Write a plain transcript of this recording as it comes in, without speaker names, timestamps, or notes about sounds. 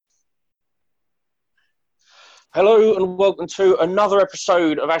Hello and welcome to another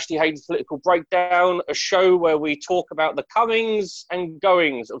episode of Ashley Hayden's Political Breakdown, a show where we talk about the comings and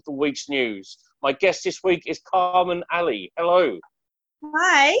goings of the week's news. My guest this week is Carmen Ali. Hello.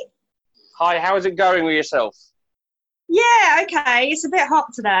 Hi. Hi, how is it going with yourself? Yeah, okay. It's a bit hot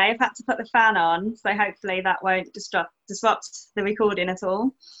today. I've had to put the fan on, so hopefully that won't disrupt the recording at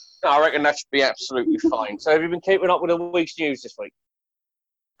all. I reckon that should be absolutely fine. So have you been keeping up with the week's news this week?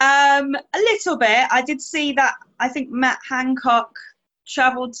 A little bit. I did see that I think Matt Hancock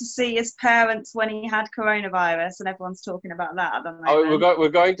travelled to see his parents when he had coronavirus, and everyone's talking about that at the moment. We're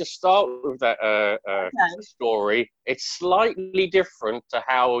going to start with that Okay. story. It's slightly different to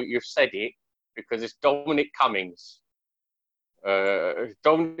how you've said it because it's Dominic Cummings.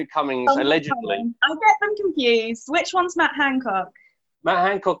 Dominic Cummings allegedly. I get them confused. Which one's Matt Hancock? Matt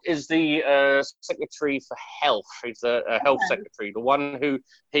Hancock is the Secretary for Health. He's the health secretary, the one who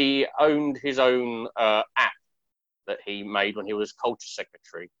he owned his own app that he made when he was culture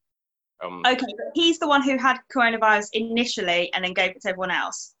secretary. Okay, but he's the one who had coronavirus initially and then gave it to everyone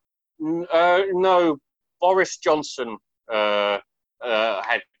else. No, Boris Johnson had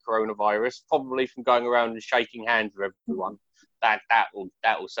coronavirus, probably from going around and shaking hands with everyone. That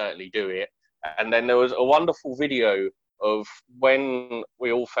will certainly do it. And then there was a wonderful video of when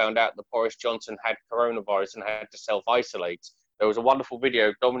we all found out that Boris Johnson had coronavirus and had to self-isolate. There was a wonderful video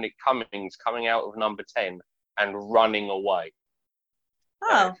of Dominic Cummings coming out of number 10 and running away.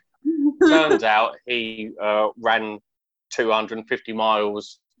 Oh. Turns out he ran 250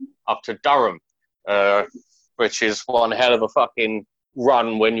 miles up to Durham, which is one hell of a fucking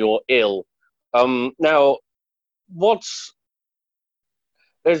run when you're ill. Now,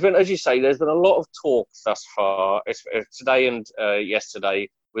 there's been, as you say, there's been a lot of talk thus far, today and yesterday,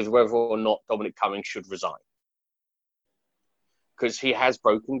 with whether or not Dominic Cummings should resign. Because he has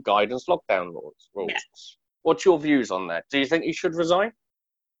broken guidance lockdown rules. Yeah. What's your views on that? Do you think he should resign?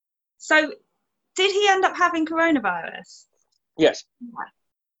 So, did he end up having coronavirus? Yes.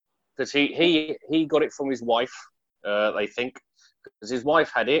 Because he got it from his wife, they think. Because his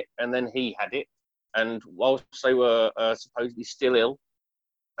wife had it, and then he had it. And whilst they were supposedly still ill,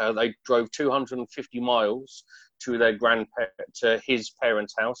 they drove 250 miles to to his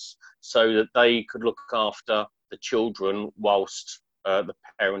parents' house so that they could look after the children whilst the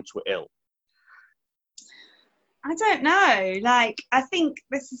parents were ill. I don't know. I think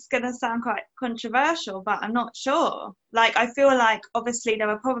this is going to sound quite controversial, but I'm not sure. I feel like obviously there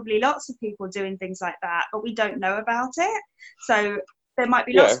are probably lots of people doing things like that, but we don't know about it. So there might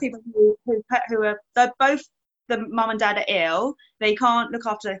be lots of people who are both the mum and dad are ill, they can't look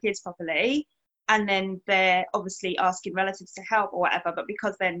after their kids properly, and then they're obviously asking relatives to help or whatever, but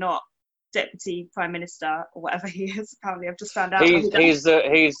because they're not deputy prime minister or whatever he is, apparently I've just found out. He's the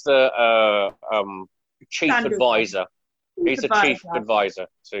chief advisor. He's the chief advisor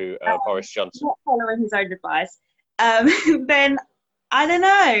to Boris Johnson. Not following his own advice. Then I don't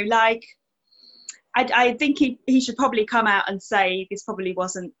know. I think he should probably come out and say this probably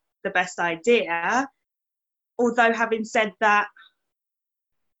wasn't the best idea. Although having said that,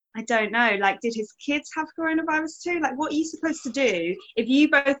 I don't know, did his kids have coronavirus too? What are you supposed to do if you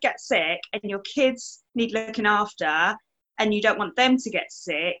both get sick and your kids need looking after and you don't want them to get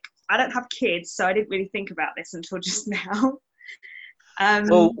sick? I don't have kids, so I didn't really think about this until just now.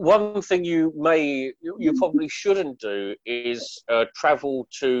 Well, one thing you probably shouldn't do is travel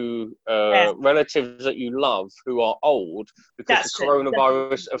to relatives that you love who are old, because the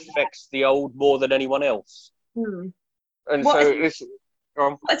coronavirus affects the old more than anyone else. And what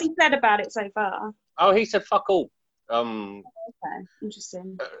has he said about it so far? Oh, he said fuck all. Okay,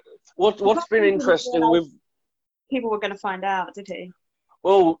 interesting. What's been interesting with people were going to find out, did he?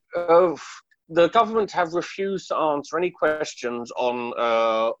 Well, the government have refused to answer any questions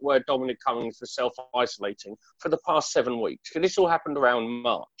on where Dominic Cummings was self-isolating for the past 7 weeks. This all happened around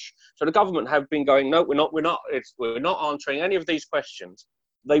March. So the government have been going, no, we're not answering any of these questions.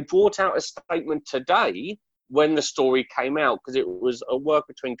 They brought out a statement today when the story came out, because it was a work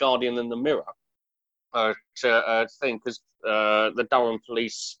between Guardian and the Mirror, because the Durham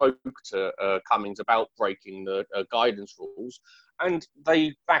police spoke to Cummings about breaking the guidance rules, and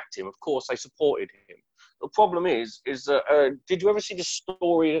they backed him. Of course, they supported him. The problem is that did you ever see the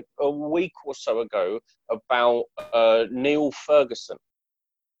story a week or so ago about Neil Ferguson?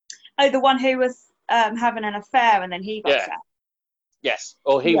 Oh, the one who was having an affair and then he got sacked. Yes,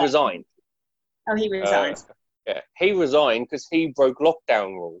 or he resigned. Oh, he resigned. He resigned because he broke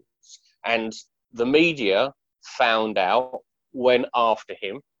lockdown rules, and the media found out, went after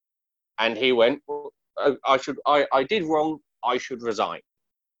him, and he went, I did wrong, I should resign.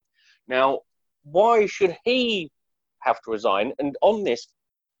 Now, why should he have to resign? And on this,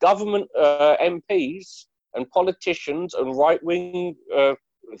 government MPs and politicians and right-wing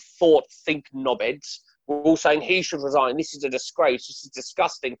think knobheads were all saying he should resign. This is a disgrace. This is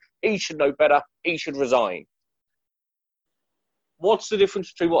disgusting. He should know better. He should resign. What's the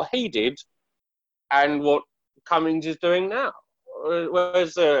difference between what he did and what Cummings is doing now?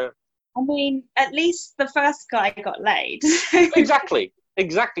 Where's the... I mean, at least the first guy got laid. Exactly.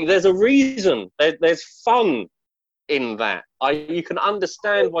 There's a reason. There's fun in that. You can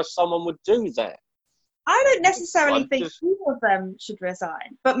understand why someone would do that. I don't necessarily think either of them should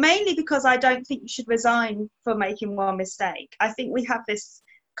resign, but mainly because I don't think you should resign for making one mistake. I think we have this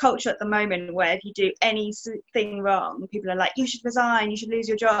culture at the moment where if you do anything wrong, people are like, you should resign, you should lose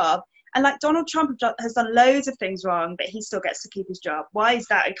your job. And like Donald Trump has done loads of things wrong, but he still gets to keep his job. Why is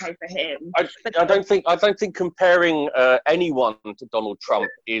that okay for him? I don't think comparing anyone to Donald Trump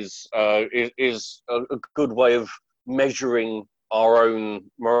is a good way of measuring our own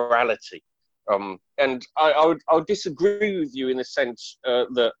morality. And I would disagree with you in the sense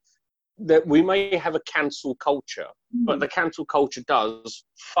that we may have a cancel culture, but the cancel culture does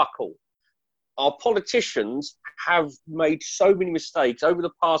fuck all. Our politicians have made so many mistakes over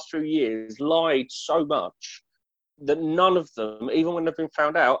the past few years, lied so much, that none of them, even when they've been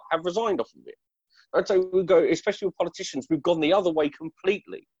found out, have resigned off of it. I'd say we go, especially with politicians, we've gone the other way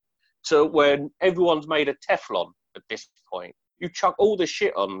completely, to where everyone's made a Teflon at this point. You chuck all the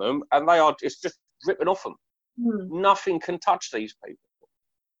shit on them, and it's just ripping off them. Nothing can touch these people.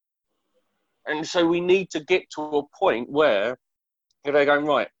 And so we need to get to a point where they're going,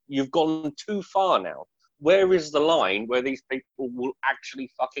 right, you've gone too far now. Where is the line where these people will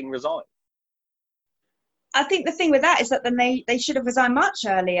actually fucking resign? I think the thing with that is that then they should have resigned much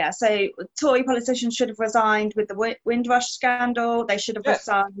earlier. So Tory politicians should have resigned with the Windrush scandal. They should have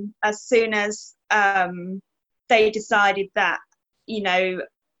resigned as soon as they decided that, you know,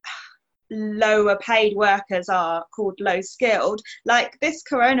 lower paid workers are called low skilled. Like this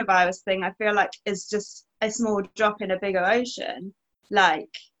coronavirus thing, I feel like is just a small drop in a bigger ocean. Like,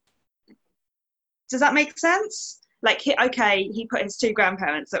 does that make sense? Like, he put his two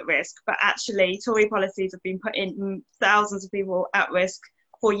grandparents at risk, but actually Tory policies have been putting thousands of people at risk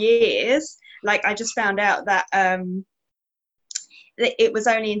for years. Like, I just found out that it was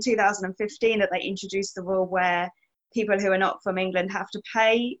only in 2015 that they introduced the rule where people who are not from England have to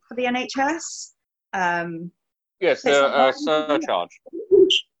pay for the NHS. Yes, a surcharge.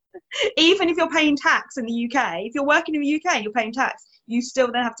 Even if you're paying tax in the UK, if you're working in the UK and you're paying tax, you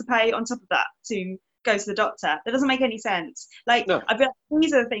still then have to pay on top of that to go to the doctor. That doesn't make any sense. Like, no. I feel like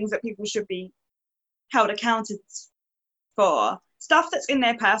these are the things that people should be held accountable for. Stuff that's in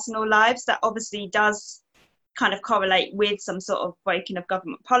their personal lives that obviously does kind of correlate with some sort of breaking of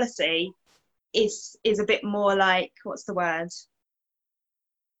government policy is a bit more like, what's the word?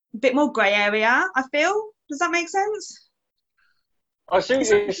 A bit more grey area, I feel. Does that make sense? I see what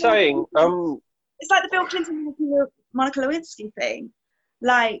you're saying. It's like the Bill Clinton Monica Lewinsky thing.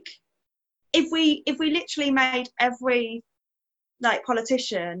 Like, if we literally made every like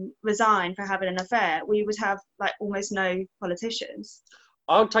politician resign for having an affair, we would have like almost no politicians.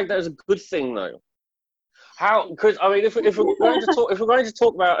 I'll take that as a good thing, though. How? Because I mean, if we're going to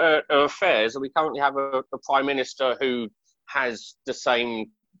talk about affairs, and we currently have a prime minister who has the same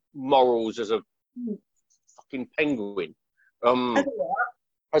morals as a fucking penguin.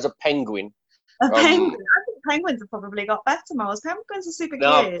 As a penguin. A penguin. I think penguins have probably got better morals. Penguins are super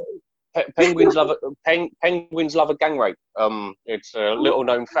cute. Penguins love a gang rape. It's a little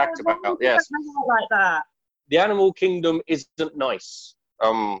known fact about yes. Like that. The animal kingdom isn't nice.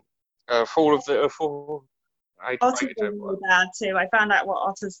 Otters are bad too. I found out what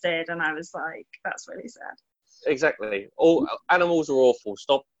otters did, and I was like, "That's really sad." Exactly. All animals are awful.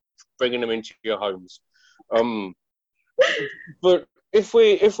 Stop bringing them into your homes. But if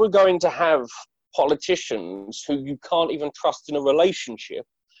we're going to have politicians who you can't even trust in a relationship,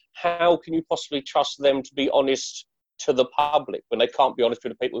 how can you possibly trust them to be honest to the public when they can't be honest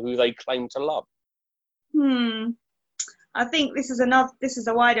with the people who they claim to love? I think this is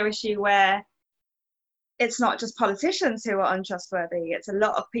a wider issue where it's not just politicians who are untrustworthy, it's a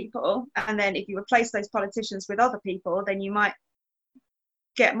lot of people. And then if you replace those politicians with other people, then you might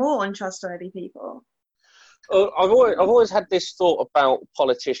get more untrustworthy people. I've always had this thought about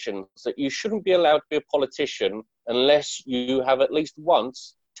politicians, that you shouldn't be allowed to be a politician unless you have at least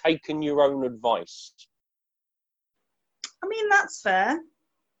once taken your own advice. I mean, that's fair.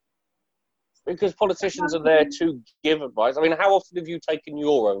 Because politicians are there to give advice. I mean, how often have you taken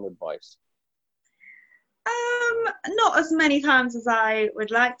your own advice? Not as many times as I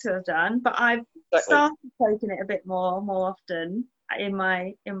would like to have done, but I've started taking it a bit more often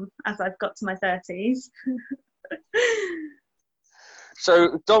as I've got to my 30s.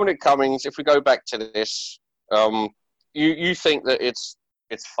 So Dominic Cummings, if we go back to this, you think that it's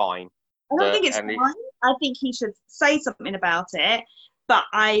fine? I don't think it's fine. I think he should say something about it, but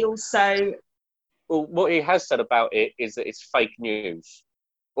I also... Well, what he has said about it is that it's fake news.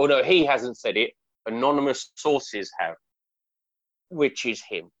 Although he hasn't said it, anonymous sources have, which is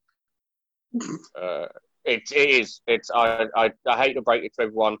him. It is. I hate to break it to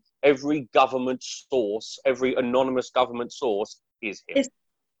everyone. Every government source, every anonymous government source is him. It's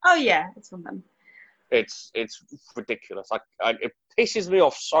from them. It's ridiculous. It pisses me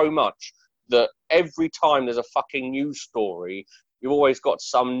off so much that every time there's a fucking news story, you've always got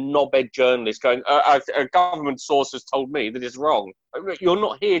some knobhead journalist going, a government source has told me that it's wrong. You're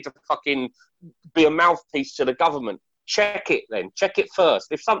not here to fucking be a mouthpiece to the government. Check it then. Check it first.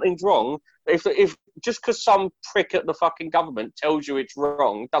 If something's wrong, if just because some prick at the fucking government tells you it's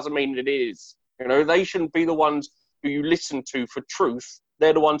wrong, doesn't mean it is. You know, they shouldn't be the ones who you listen to for truth.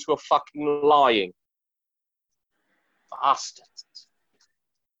 They're the ones who are fucking lying. Bastards.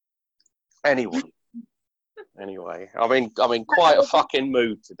 Anyway, I'm in quite a fucking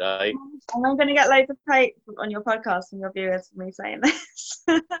mood today. And I'm going to get loads of hate on your podcast from your viewers for me saying this.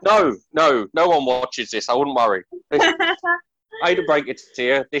 No one watches this. I wouldn't worry. I hate to break it to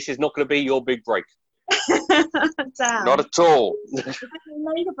you. This is not going to be your big break. Damn. Not at all.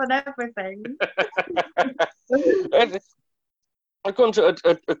 Makeup and everything. I've gone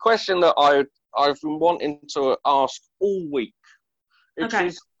to a question that I've been wanting to ask all week. It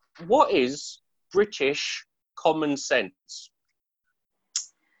is, what is British common sense?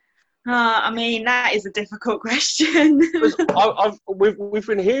 I mean, that is a difficult question. We've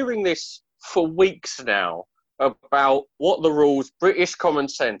been hearing this for weeks now about what the rules, British common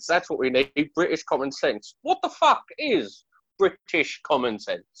sense. That's what we need, British common sense. What the fuck is British common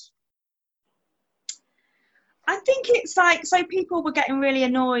sense? I think it's like, so people were getting really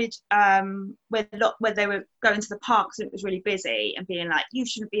annoyed when they were going to the parks and it was really busy and being like, you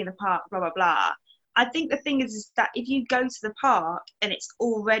shouldn't be in the park, blah, blah, blah. I think the thing is that if you go to the park and it's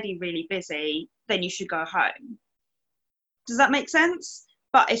already really busy, then you should go home. Does that make sense?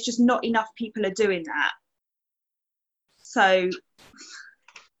 But it's just not enough people are doing that. So...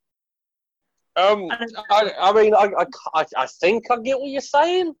 I mean, I think I get what you're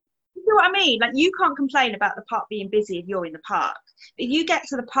saying. You know what I mean? Like, you can't complain about the park being busy if you're in the park. If you get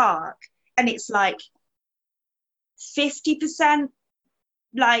to the park and it's like 50%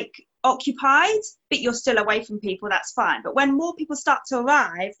 like occupied, but you're still away from people, that's fine. But when more people start to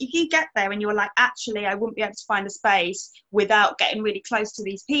arrive, if you get there and you're like, actually, I wouldn't be able to find a space without getting really close to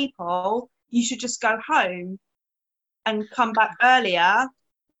these people, you should just go home and come back earlier.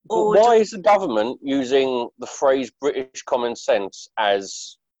 Or why is the government using the phrase British common sense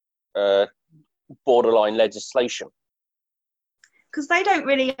as borderline legislation? Because they don't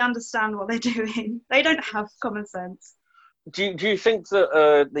really understand what they're doing. They don't have common sense. Do you think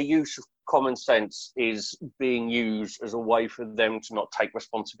that the use of common sense is being used as a way for them to not take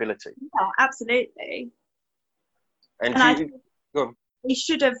responsibility? Yeah, absolutely. We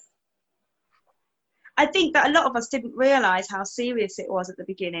should have... I think that a lot of us didn't realise how serious it was at the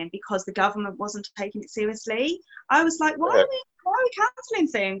beginning because the government wasn't taking it seriously. I was like, why are we cancelling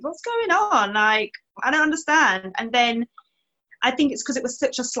things? What's going on? Like, I don't understand. And then I think it's because it was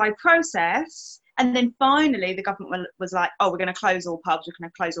such a slow process. And then finally the government was like, oh, we're going to close all pubs, we're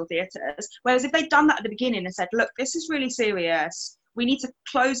going to close all theatres. Whereas if they'd done that at the beginning and said, look, this is really serious, we need to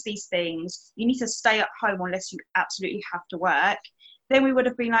close these things, you need to stay at home unless you absolutely have to work, then we would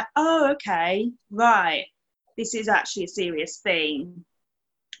have been like, oh, okay, right, this is actually a serious thing.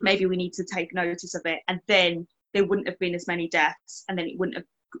 Maybe we need to take notice of it. And then there wouldn't have been as many deaths, and then it wouldn't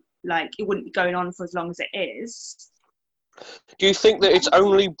be going on for as long as it is. Do you think that it's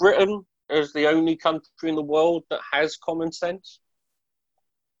only Britain as the only country in the world that has common sense?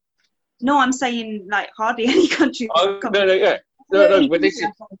 No, I'm saying like hardly any country. No, but this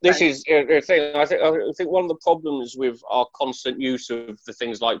is the thing. I think one of the problems with our constant use of the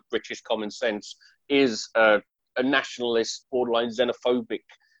things like British common sense is a nationalist, borderline xenophobic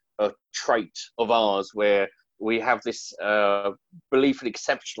trait of ours, where we have this belief in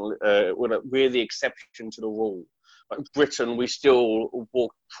exceptional, we're the exception to the rule. Like Britain, we still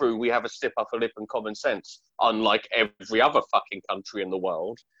walk through, we have a slip upper lip and common sense, unlike every other fucking country in the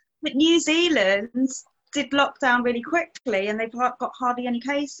world. But New Zealand did lockdown really quickly and they've got hardly any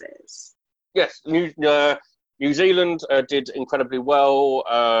cases. Yes, New Zealand did incredibly well.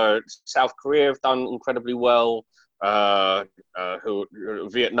 South Korea have done incredibly well. who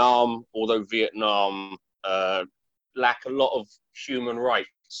Vietnam, although Vietnam lack a lot of human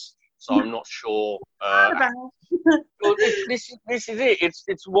rights, so I'm not sure. Well, this is it.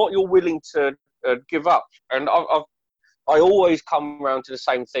 It's what you're willing to give up, and I always come around to the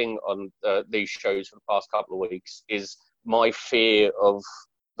same thing on these shows for the past couple of weeks, is my fear of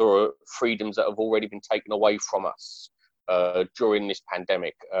the freedoms that have already been taken away from us during this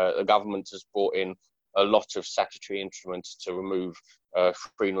pandemic. The government has brought in a lot of statutory instruments to remove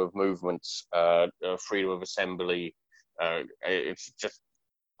freedom of movement, freedom of assembly. It's just,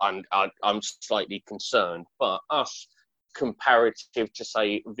 I'm slightly concerned. But us, comparative to,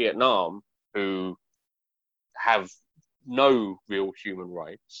 say, Vietnam, who have no real human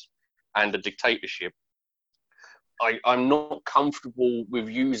rights and a dictatorship, I'm not comfortable with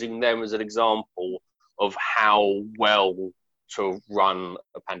using them as an example of how well to run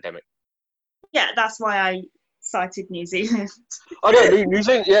a pandemic. Yeah, that's why I cited New Zealand. I know New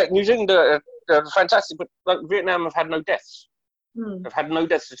Zealand. Yeah, New Zealand are fantastic, but like, Vietnam have had no deaths. They've had no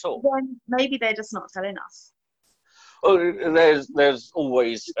deaths at all. Then maybe they're just not telling us. Oh, there's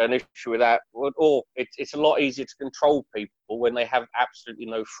always an issue with that, or it's a lot easier to control people when they have absolutely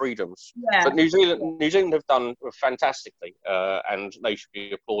no freedoms. Yeah. But New Zealand have done fantastically, and they should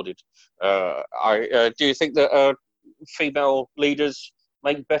be applauded. Do you think that female leaders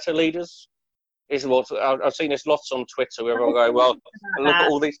make better leaders? Is what I've seen this lots on Twitter where everyone going, well, look at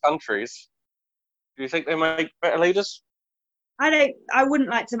all these countries. Do you think they make better leaders? I wouldn't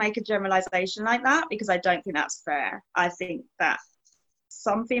like to make a generalization like that, because I don't think that's fair. I think that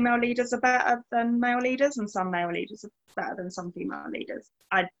some female leaders are better than male leaders, and some male leaders are better than some female leaders.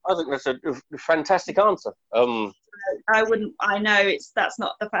 I think that's a fantastic answer. I know that's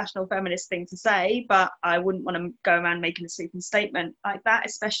not the fashionable feminist thing to say, but I wouldn't want to go around making a sweeping statement like that,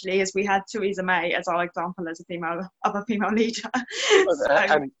 especially as we had Theresa May as our example as a female leader.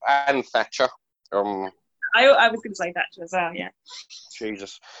 And Thatcher. I was going to say Thatcher as well, yeah.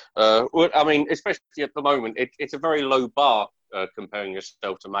 Jesus. I mean, especially at the moment, it's a very low bar comparing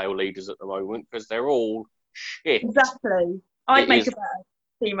yourself to male leaders at the moment, because they're all shit. Exactly. I'd make a better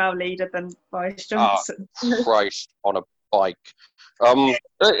female leader than Boris Johnson. Christ on a bike.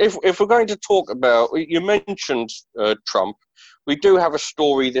 If we're going to talk about, you mentioned Trump, we do have a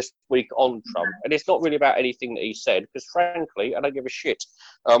story this week on Trump, and it's not really about anything that he said, because frankly, I don't give a shit.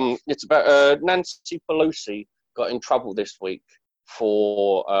 It's about Nancy Pelosi got in trouble this week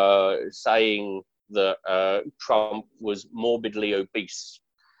for saying that Trump was morbidly obese.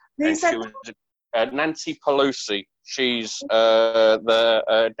 Who said that? Nancy Pelosi. She's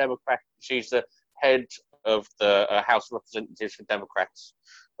the Democrat. She's the head of the House of Representatives for Democrats,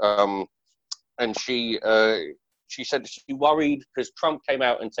 and she said she worried because Trump came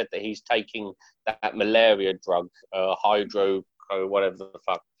out and said that he's taking that malaria drug, hydro, whatever the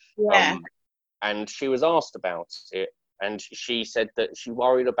fuck. Yeah. And she was asked about it, and she said that she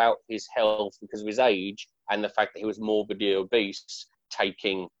worried about his health because of his age and the fact that he was morbidly obese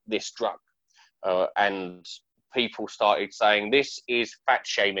taking this drug, and people started saying, this is fat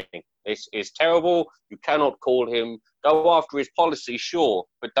shaming. This is terrible. You cannot call him. Go after his policy, sure,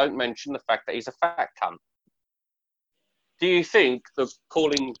 but don't mention the fact that he's a fat cunt. Do you think the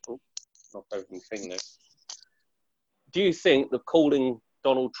calling... not opening thing there. Do you think the calling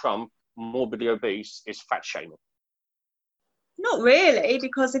Donald Trump morbidly obese is fat shaming? Not really,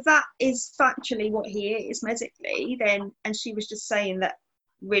 because if that is factually what he is medically, then, and she was just saying that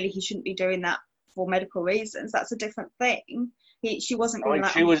really he shouldn't be doing that for medical reasons, that's a different thing. She wasn't being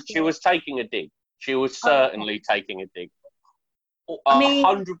she was taking a dig. She was certainly taking a dig.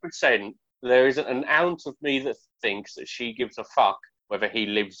 100%. There isn't an ounce of me that thinks that she gives a fuck whether he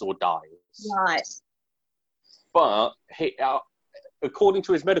lives or dies. Right. But he, according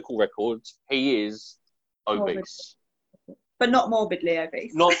to his medical records, he is obese. But not morbidly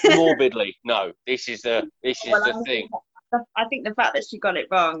obese. Not morbidly. No. This is the thing. I think the fact that she got it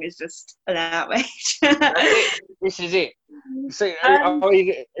wrong is just an outrage. This is it. See,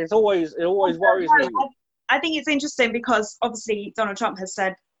 it always worries me. I think it's interesting because obviously Donald Trump has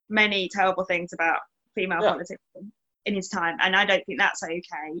said many terrible things about female politics in his time, and I don't think that's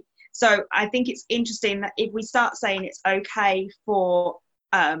okay. So I think it's interesting that if we start saying it's okay for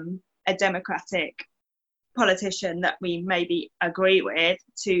a Democratic politician that we maybe agree with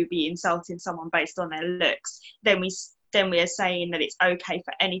to be insulting someone based on their looks, then we are saying that it's okay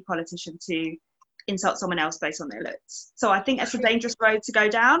for any politician to insult someone else based on their looks. So I think that's a dangerous road to go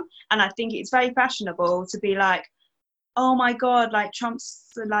down, and I think it's very fashionable to be like, oh my god, like Trump's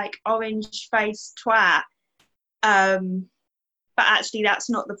like orange faced twat, but actually that's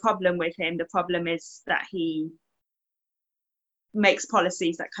not the problem with him. The problem is that he makes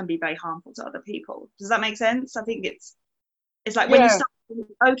policies that can be very harmful to other people. Does that make sense? I think it's like when you Yeah. start,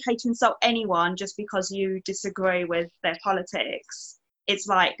 it's okay to insult anyone just because you disagree with their politics. It's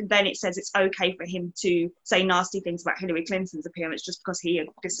like then it says it's okay for him to say nasty things about Hillary Clinton's appearance just because he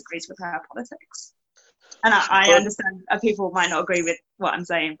disagrees with her politics. And I understand people might not agree with what I'm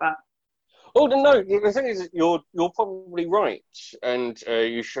saying, but Oh no! The thing is, that you're probably right, and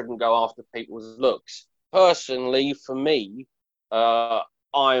you shouldn't go after people's looks. Personally, for me,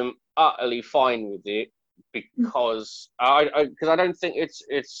 I'm utterly fine with it because I don't think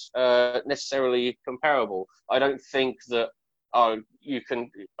it's necessarily comparable. I don't think that you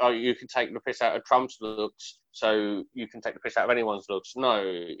can take the piss out of Trump's looks, so you can take the piss out of anyone's looks.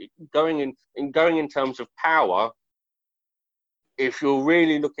 No, going in terms of power, if you're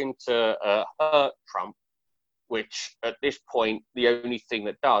really looking to hurt Trump, which at this point the only thing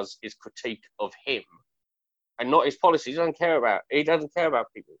that does is critique of him and not his policies. He doesn't care about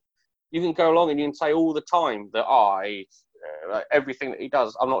people. You can go along and you can say all the time that everything that he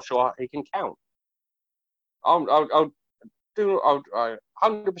does, I'm not sure he can count. I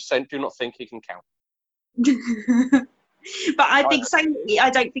 100% do not think he can count. but I think saying I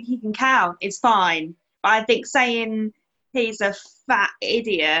don't think he can count is fine. But I think saying he's a fat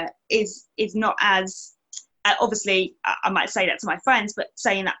idiot is not as obviously I might say that to my friends, but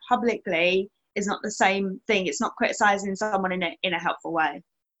saying that publicly is not the same thing. It's not criticizing someone in a helpful way.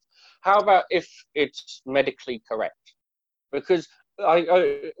 How about if it's medically correct? Because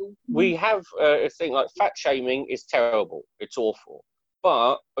we have a thing like fat shaming is terrible. It's awful.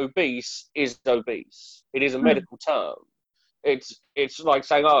 But obese is obese. It is a medical term. It's like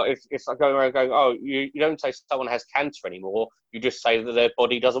saying, it's like going around going, you don't say someone has cancer anymore. You just say that their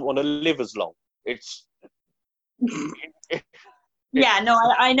body doesn't want to live as long. It's yeah, no,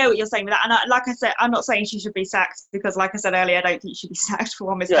 I know what you're saying with that. And like I said, I'm not saying she should be sacked because, like I said earlier, I don't think she should be sacked for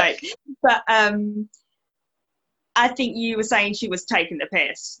one mistake. Yeah. But I think you were saying she was taking the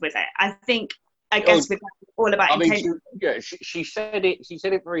piss with it. I guess with all about intention. She said it. She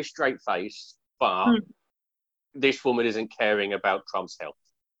said it very straight faced, but this woman isn't caring about Trump's health.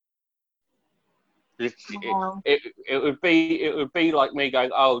 It would be like me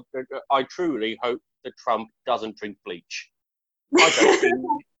going, I truly hope that Trump doesn't drink bleach.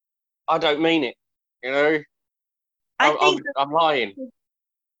 I don't mean it. You know, I'm lying.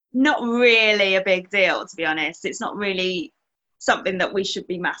 Not really a big deal, to be honest. It's not really something that we should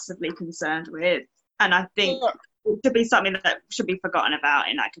be massively concerned with, and I think it should be something that should be forgotten about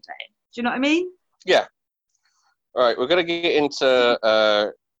in like a day. Do you know what I mean? Yeah. All right, we're going to get into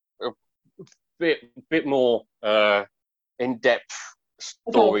a bit more in-depth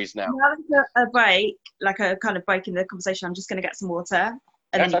stories now. Now a break, like a kind of break in the conversation. I'm just going to get some water.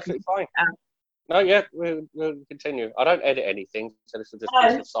 That's absolutely fine. No, yeah, we'll continue. I don't edit anything, so this will just be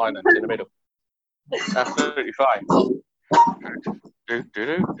some silence in the middle. Absolutely fine.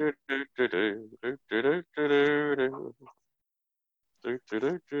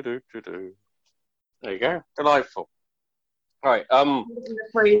 There you go. Delightful. All right. The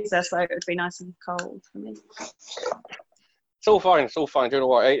freezer, so it would be nice and cold for me. It's all fine. It's all fine. Do you know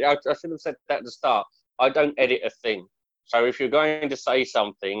what? I should have said that at the start. I don't edit a thing. So if you're going to say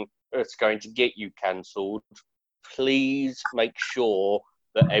something that's going to get you cancelled, please make sure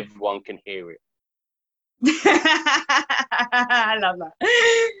that everyone can hear it. I love that.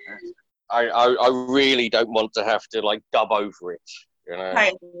 I really don't want to have to like dub over it. You know?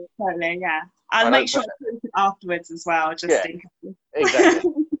 Totally, yeah. I'll make sure to put it afterwards as well, just in case.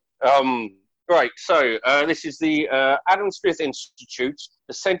 Exactly. Right, so this is the Adam Smith Institute,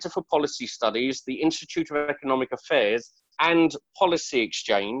 the Centre for Policy Studies, the Institute of Economic Affairs, and Policy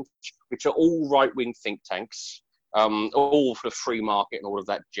Exchange, which are all right-wing think tanks, all for the free market and all of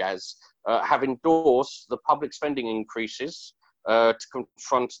that jazz, have endorsed the public spending increases to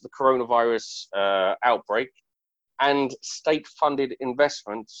confront the coronavirus outbreak and state-funded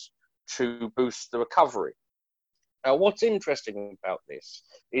investments to boost the recovery. Now, what's interesting about this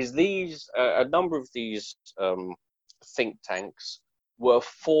is a number of these think tanks were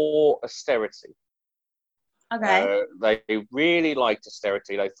for austerity. Okay. They really liked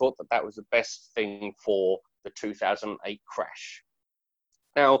austerity. They thought that was the best thing for the 2008 crash.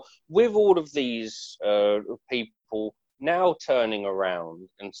 Now, with all of these people now turning around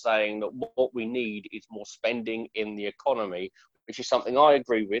and saying that what we need is more spending in the economy, which is something I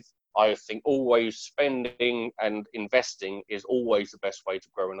agree with. I think always spending and investing is always the best way to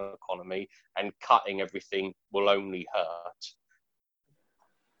grow an economy, and cutting everything will only hurt.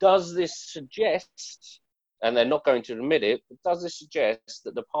 Does this suggest, and they're not going to admit it, but does this suggest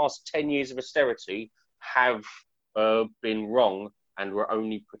that the past 10 years of austerity have been wrong and were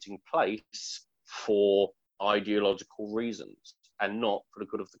only put in place for ideological reasons and not for the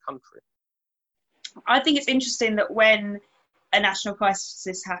good of the country. I think it's interesting that when a national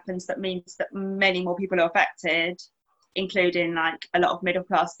crisis happens, that means that many more people are affected, including like a lot of middle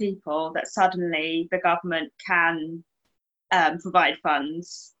class people, that suddenly the government can provide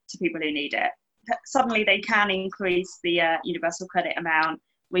funds to people who need it. Suddenly they can increase the universal credit amount.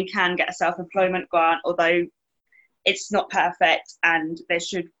 We can get a self-employment grant, although it's not perfect and there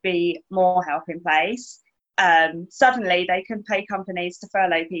should be more help in place. Suddenly they can pay companies to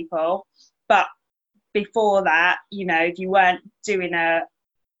furlough people. But before that, you know, if you weren't doing a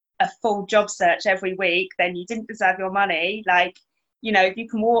full job search every week, then you didn't deserve your money. Like, you know, if you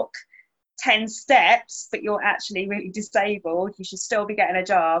can walk 10 steps, but you're actually really disabled, you should still be getting a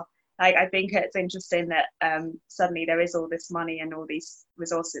job. Like, I think it's interesting that suddenly there is all this money and all these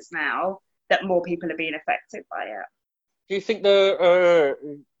resources now, that more people are being affected by it. Do you think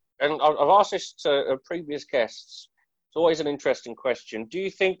and I've asked this to previous guests, it's always an interesting question. Do you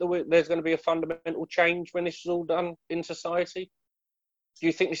think that there's going to be a fundamental change when this is all done in society? Do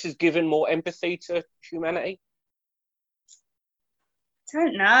you think this is giving more empathy to humanity? I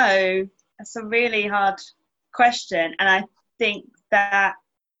don't know. That's a really hard question. And I think that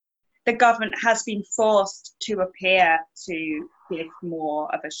the government has been forced to appear to give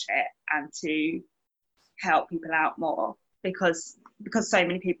more of a shit and to help people out more because so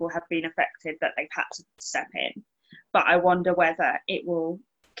many people have been affected that they've had to step in. But I wonder whether it will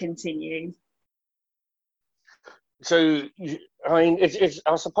continue. So, I mean,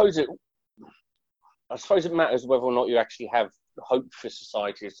 I suppose it matters whether or not you actually have hope for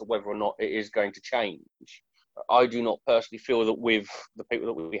society as to whether or not it is going to change. I do not personally feel that with the people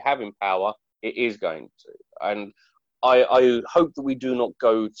that we have in power, it is going to. And I hope that we do not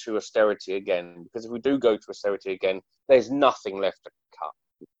go to austerity again, because if we do go to austerity again, there's nothing left to cut.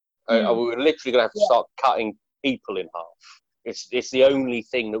 We're literally going to have to start cutting people in half. It's the only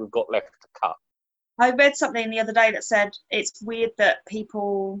thing that we've got left to cut. I read something the other day that said it's weird that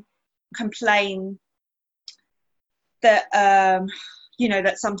people complain that, you know,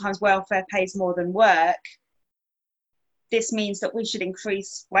 that sometimes welfare pays more than work. This means that we should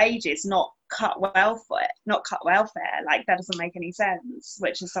increase wages, not cut welfare. Like, that doesn't make any sense,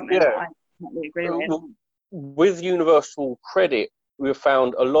 which is something that I don't really agree with. With universal credit, we've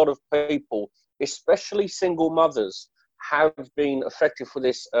found a lot of people, especially single mothers, have been affected for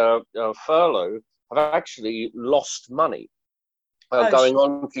this furlough, have actually lost money going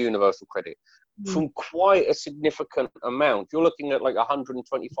on to universal credit from quite a significant amount. You're looking at like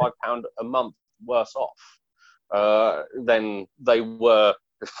 £125 a month worse off than they were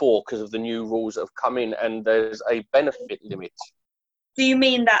before because of the new rules that have come in, and there's a benefit limit. Do you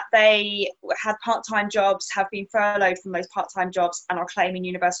mean that they had part-time jobs, have been furloughed from those part-time jobs and are claiming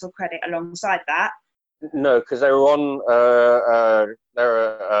universal credit alongside that? No, because they were on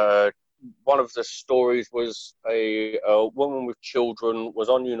one of the stories was a woman with children was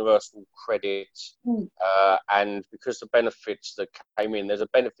on universal credit, and because the benefits that came in, there's a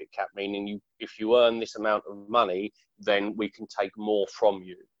benefit cap, meaning if you earn this amount of money, then we can take more from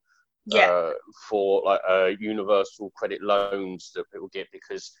you. For like universal credit loans that people get,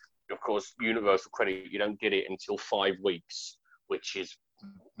 because of course universal credit, you don't get it until 5 weeks, which is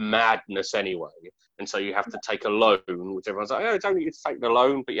madness anyway, and so you have to take a loan, which everyone's like, oh, it's only you to take the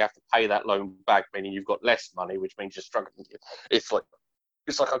loan, but you have to pay that loan back, meaning you've got less money, which means you're struggling. It's like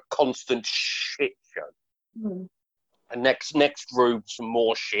a constant shit show. And next room some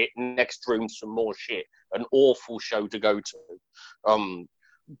more shit, next room some more shit, an awful show to go to.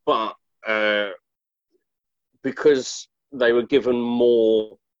 But because they were given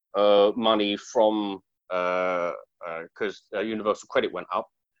more money from because universal credit went up,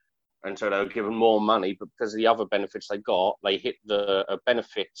 and so they were given more money, but because of the other benefits they got, they hit the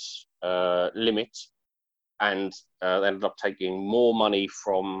benefits limit, and they ended up taking more money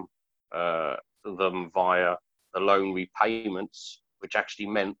from them via the loan repayments, which actually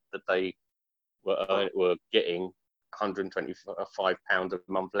meant that they were getting £125 a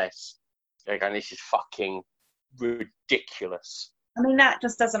month less. And this is fucking ridiculous. I mean, that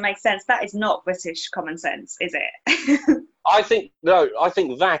just doesn't make sense. That is not British common sense, is it? I think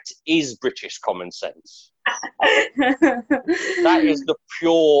that is British common sense. That is the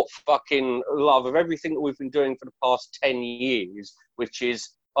pure fucking love of everything that we've been doing for the past 10 years, which is,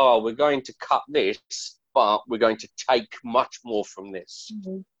 we're going to cut this, but we're going to take much more from this.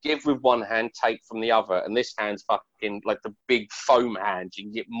 Give with one hand, take from the other, and this hand's fucking like the big foam hand. You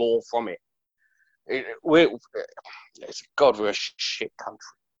can get more from it. We're a shit country.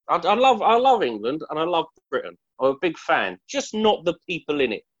 I love England and I love Britain. I'm a big fan, just not the people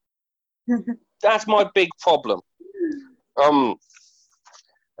in it. That's my big problem.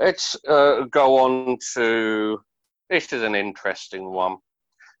 Let's go on to, this is an interesting one.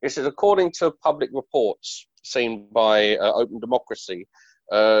 This is according to public reports seen by Open Democracy.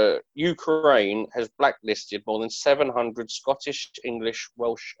 Ukraine has blacklisted more than 700 Scottish, English,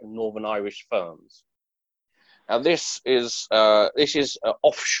 Welsh, and Northern Irish firms. Now, this is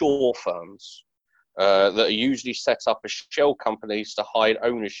offshore firms that are usually set up as shell companies to hide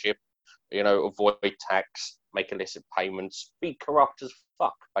ownership, avoid tax, make illicit payments, be corrupt as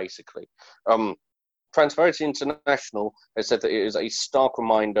fuck, basically. Transparency International has said that it is a stark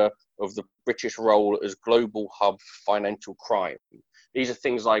reminder of the British role as global hub for financial crime. These are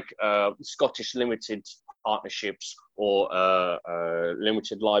things like Scottish limited partnerships or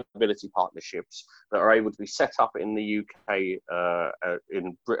limited liability partnerships that are able to be set up in the UK,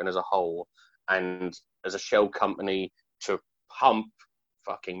 in Britain as a whole, and as a shell company to pump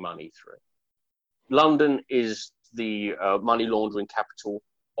fucking money through. London is the money laundering capital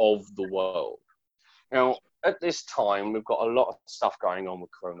of the world. Now, at this time, we've got a lot of stuff going on with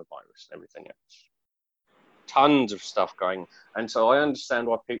coronavirus and everything else. Tons of stuff going. And so I understand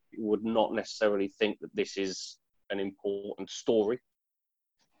why people would not necessarily think that this is an important story.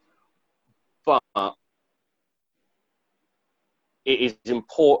 But it is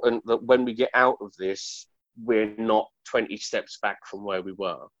important that when we get out of this, we're not 20 steps back from where we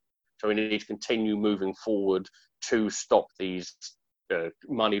were. So we need to continue moving forward to stop these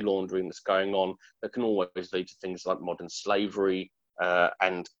money laundering that's going on that can always lead to things like modern slavery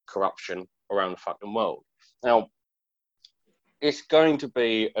and corruption around the fucking world. Now, it's going to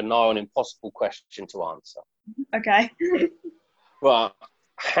be a nigh on impossible question to answer. Okay. But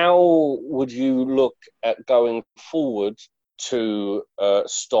how would you look at going forward to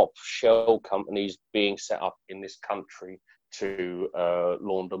stop shell companies being set up in this country to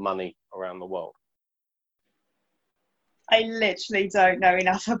launder money around the world? I literally don't know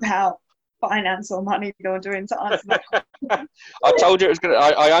enough about finance or money laundering to answer that question. I told you it was going to.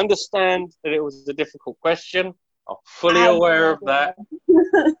 I understand that it was a difficult question. I'm fully aware of that.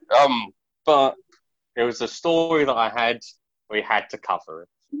 But it was a story that I had. We had to cover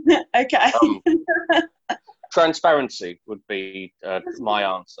it. Okay. Transparency would be my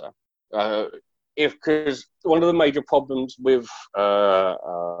answer. Because one of the major problems with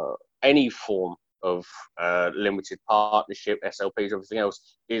any form of limited partnership, SLPs, everything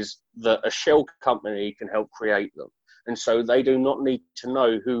else, is that a shell company can help create them. And so they do not need to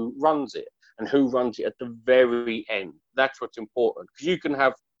know who runs it and who runs it at the very end. That's what's important. Because you can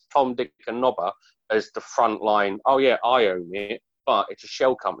have Tom, Dick and Nobber as the front line. Oh, yeah, I own it. But it's a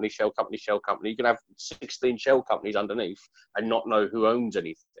shell company, shell company, shell company. You can have 16 shell companies underneath and not know who owns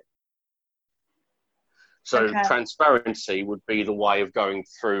anything. So transparency would be the way of going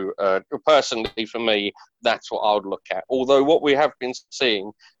through. Personally, for me, that's what I would look at. Although what we have been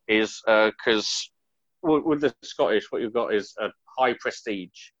seeing is, because with the Scottish, what you've got is a high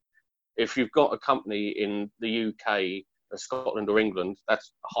prestige. If you've got a company in the UK, Scotland or England,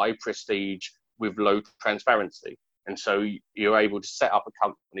 that's high prestige with low transparency. And so you're able to set up a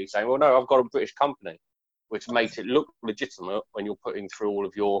company saying, well, no, I've got a British company, which makes it look legitimate when you're putting through all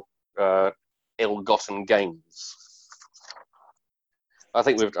of your ill-gotten gains. I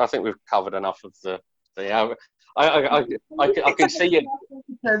think we've covered enough of the I can see you.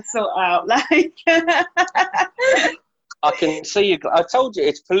 Sort out like. I can see you. I told you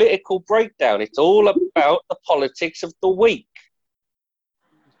it's political breakdown. It's all about the politics of the week.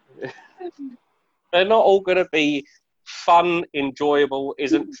 They're not all going to be fun, enjoyable,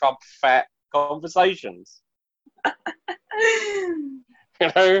 isn't Trump fat conversations.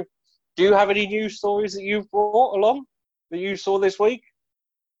 Do you have any news stories that you've brought along that you saw this week?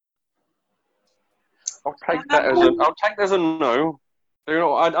 I'll take that as a no.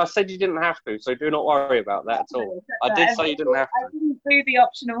 I said you didn't have to, so do not worry about that at all. I did say you didn't have to. I didn't do the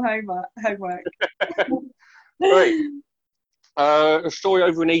optional homework. Right. A story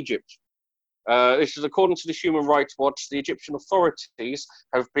over in Egypt. This is according to the Human Rights Watch. The Egyptian authorities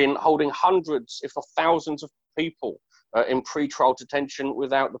have been holding hundreds, if not thousands, of people in pre-trial detention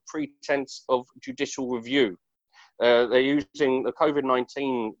without the pretense of judicial review. They're using the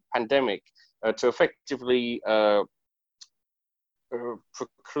COVID-19 pandemic to effectively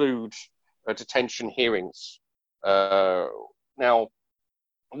preclude detention hearings. Now,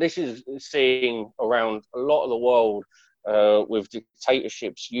 this is seeing around a lot of the world with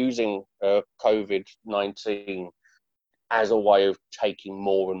dictatorships using COVID-19 as a way of taking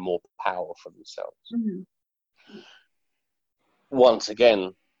more and more power for themselves. Mm-hmm. Once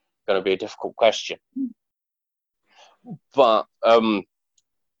again, going to be a difficult question. But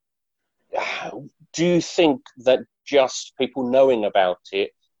do you think that just people knowing about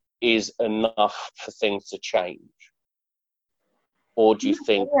it is enough for things to change? Or do you Not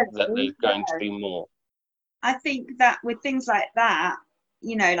think that really, there's going to be more? I think that with things like that,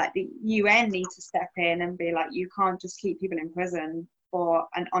 you know, like the UN needs to step in and be like, you can't just keep people in prison for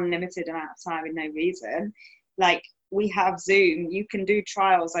an unlimited amount of time with no reason. Like, we have Zoom, you can do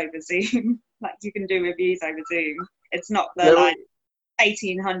trials over Zoom, like you can do reviews over Zoom. It's not the There, like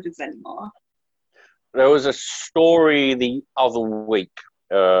 1800s anymore. there was a story the other week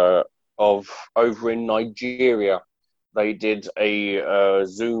of over in Nigeria. They did a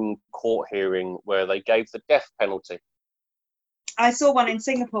Zoom court hearing where they gave the death penalty. I saw one in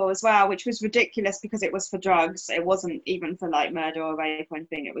Singapore as well, which was ridiculous because it was for drugs. It wasn't even for like murder or rape or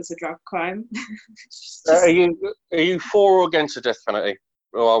anything. It was a drug crime. Are Just, you for or against the death penalty?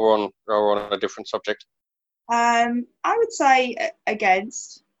 Or are we on a different subject? I would say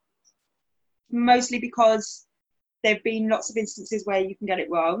against, mostly because there've been lots of instances where you can get it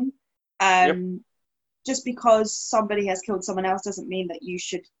wrong. Yep. Just because somebody has killed someone else doesn't mean that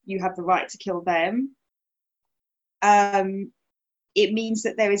you have the right to kill them. It means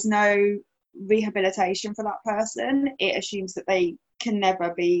that there is no rehabilitation for that person. It assumes that they can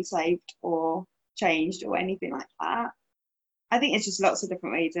never be saved or changed or anything like that. I think it's just lots of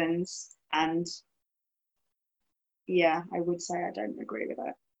different reasons, and yeah, I would say I don't agree with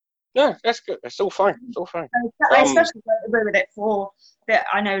it. No, that's good. It's all fine. It's all fine. I especially don't agree with it for that.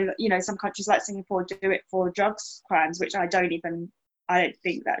 I know, you know, some countries like Singapore do it for drugs crimes, which I don't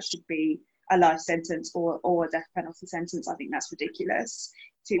think that should be a life sentence or a death penalty sentence. I think that's ridiculous.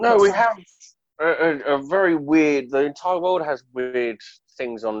 No, we have a very weird. The entire world has weird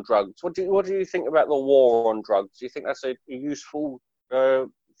things on drugs. What do you think about the war on drugs? Do you think that's a useful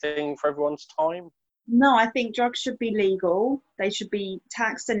thing for everyone's time? No, I think drugs should be legal. They should be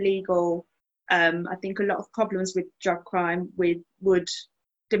taxed and legal. I think a lot of problems with drug crime would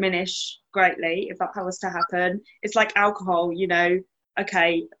diminish greatly if that was to happen. It's like alcohol, you know.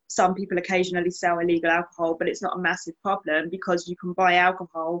 Okay, some people occasionally sell illegal alcohol, but it's not a massive problem because you can buy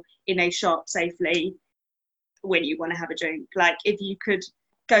alcohol in a shop safely when you want to have a drink. Like, if you could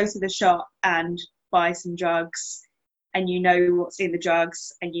go to the shop and buy some drugs and you know what's in the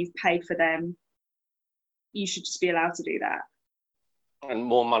drugs and you've paid for them, you should just be allowed to do that. And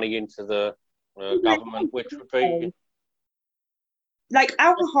more money into the government, which would be Like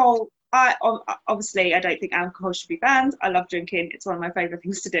alcohol, I obviously I don't think alcohol should be banned. I love drinking; it's one of my favourite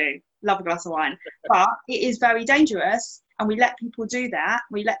things to do. Love a glass of wine, but it is very dangerous, and we let people do that.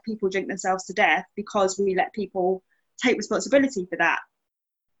 We let people drink themselves to death because we let people take responsibility for that.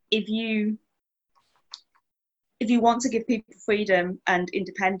 If you want to give people freedom and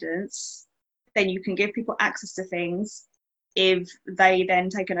independence, then you can give people access to things. If they then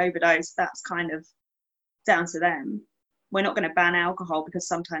take an overdose, that's kind of down to them. We're not going to ban alcohol because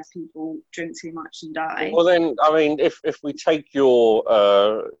sometimes people drink too much and die. well. Then, I mean, if we take your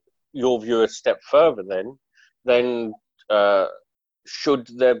view a step further, then should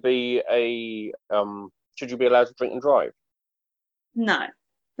there be a should you be allowed to drink and drive? No,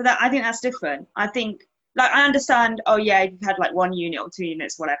 but that I think that's different. I think, like, I understand. Oh yeah, if you've had like 1 unit or 2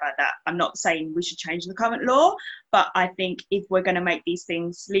 units, whatever. That I'm not saying we should change the current law, but I think if we're going to make these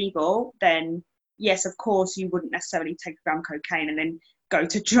things legal, then yes, of course, you wouldn't necessarily take a gram of cocaine and then go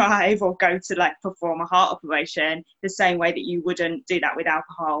to drive or go to like perform a heart operation the same way that you wouldn't do that with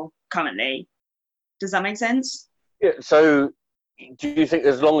alcohol currently. Does that make sense? Yeah. So, do you think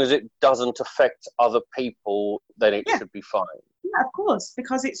as long as it doesn't affect other people, then it Yeah, should be fine? yeah, of course,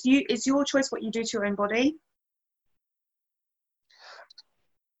 because it's your choice what you do to your own body.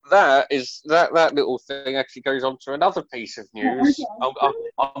 That little thing actually goes on to another piece of news.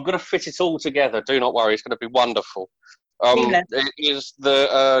 I'm going to fit it all together. Do not worry, it's going to be wonderful. Seamless. It is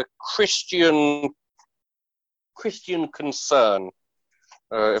the Christian Concern.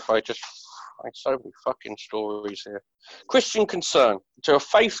 If I just find so many fucking stories here. Christian Concern, to a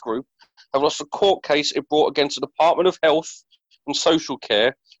faith group, have lost a court case it brought against the Department of Health and Social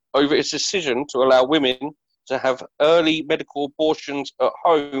Care over its decision to allow women to have early medical abortions at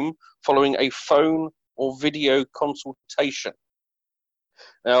home following a phone or video consultation.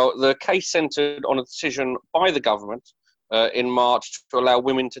 Now, the case centred on a decision by the government in March to allow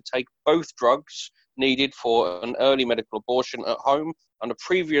women to take both drugs needed for an early medical abortion at home. Under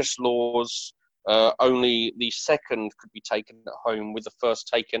previous laws, only the second could be taken at home, with the first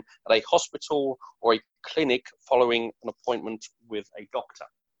taken at a hospital or a clinic following an appointment with a doctor.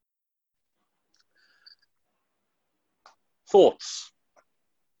 Thoughts?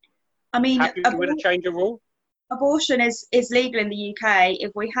 I mean, Happy with a change of rule? abortion is legal in the UK.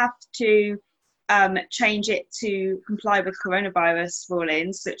 If we have to change it to comply with coronavirus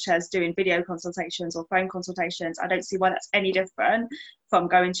rulings, such as doing video consultations or phone consultations, I don't see why that's any different from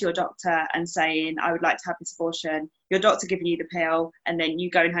going to your doctor and saying, I would like to have this abortion, your doctor giving you the pill, and then you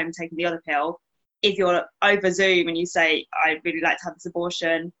going home and taking the other pill. If you're over Zoom and you say, I'd really like to have this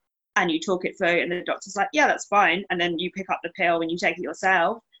abortion, and you talk it through, and the doctor's like, yeah, that's fine, and then you pick up the pill and you take it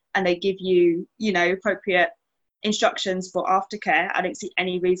yourself, and they give you, you know, appropriate instructions for aftercare, I don't see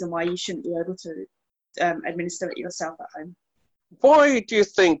any reason why you shouldn't be able to administer it yourself at home. Why do you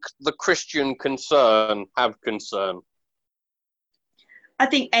think the Christian concern have concern? I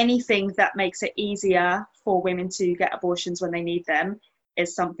think anything that makes it easier for women to get abortions when they need them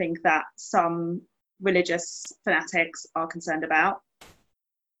is something that some religious fanatics are concerned about.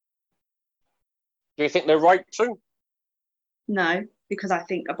 Do you think they're right to? No, because I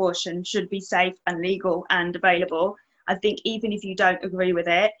think abortion should be safe and legal and available. I think even if you don't agree with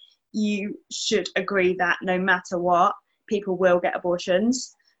it, you should agree that no matter what, people will get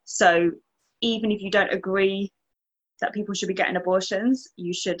abortions. So even if you don't agree that people should be getting abortions,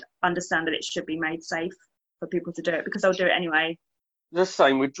 you should understand that it should be made safe for people to do it, because they'll do it anyway. The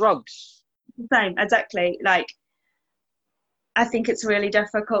same with drugs. Same, exactly. Like, I think it's really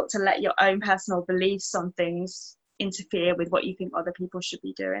difficult to let your own personal beliefs on things interfere with what you think other people should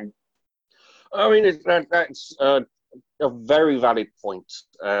be doing. I mean, that's a very valid point,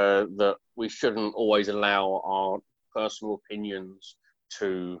 that we shouldn't always allow our personal opinions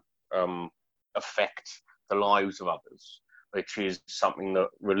to affect the lives of others, which is something that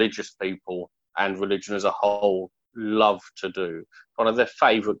religious people and religion as a whole love to do. One of their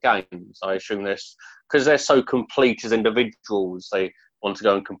favourite games, I assume this, because they're so complete as individuals, they want to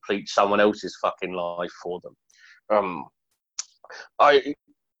go and complete someone else's fucking life for them.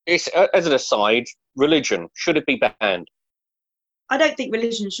 It's, as an aside, religion, should it be banned? I don't think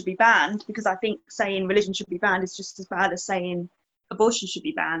religion should be banned, because I think saying religion should be banned is just as bad as saying abortion should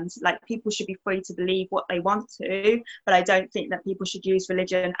be banned. Like, people should be free to believe what they want to, but I don't think that people should use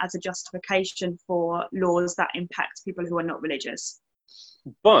religion as a justification for laws that impact people who are not religious.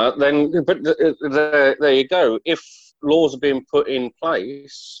 But there you go. If laws are being put in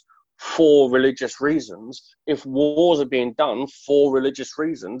place for religious reasons, if wars are being done for religious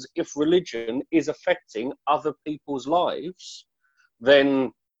reasons, if religion is affecting other people's lives,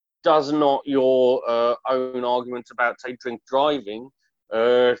 then does not your own argument about, say, drink driving,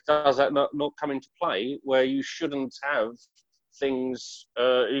 does that not come into play, where you shouldn't have things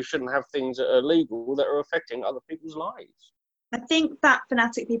that are legal that are affecting other people's lives? I think that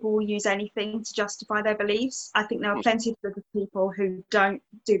fanatic people will use anything to justify their beliefs. I think there are plenty of people who don't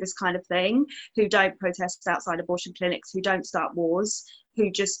do this kind of thing, who don't protest outside abortion clinics, who don't start wars,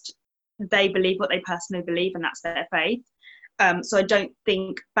 who just, they believe what they personally believe, and that's their faith. So I don't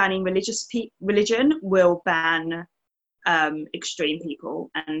think banning religion will ban extreme people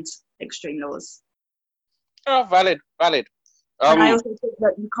and extreme laws. Oh, valid. And I also think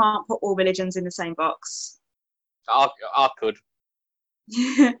that you can't put all religions in the same box. I could.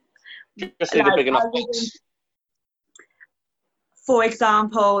 Just need a big enough box. For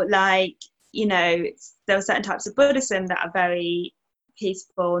example, like, you know, there are certain types of Buddhism that are very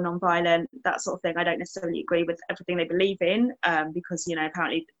peaceful, non-violent, that sort of thing. I don't necessarily agree with everything they believe in, because, you know,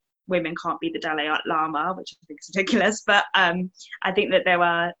 apparently women can't be the Dalai Lama, which I think is ridiculous. But I think that there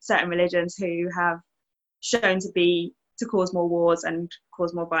are certain religions who have shown to cause more wars and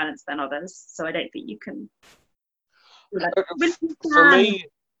cause more violence than others. So I don't think you can. For me,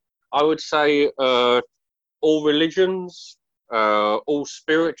 I would say all religions, all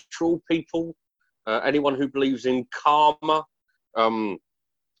spiritual people, anyone who believes in karma,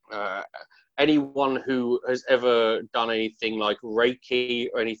 anyone who has ever done anything like Reiki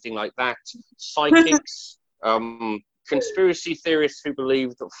or anything like that, psychics, conspiracy theorists who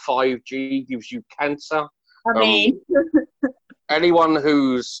believe that 5G gives you cancer. I mean, anyone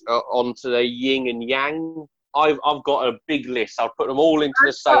who's onto their yin and yang. I've got a big list. I'll put them all into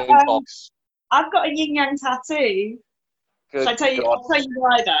the same box. I've got a yin yang tattoo. I'll tell you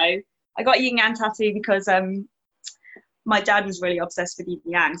why though. I got a yin yang tattoo because my dad was really obsessed with yin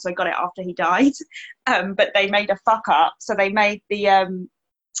yang, so I got it after he died. But they made a fuck up, so they made the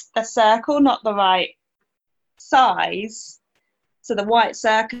circle not the right size. So the white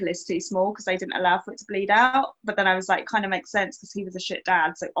circle is too small because they didn't allow for it to bleed out. But then I was like, kind of makes sense because he was a shit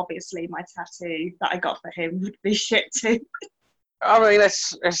dad. So obviously my tattoo that I got for him would be shit too. I mean, I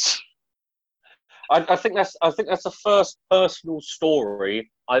think that's the first personal story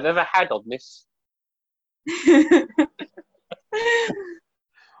I've ever had on this.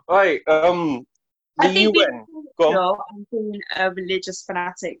 Right. The I think being UN. Go on. spiritual and being a religious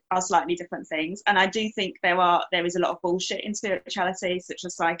fanatic are slightly different things, and I do think there is a lot of bullshit in spirituality, such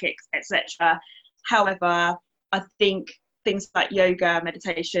as psychics, etc. However, I think things like yoga,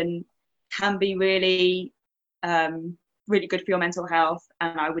 meditation, can be really, really good for your mental health,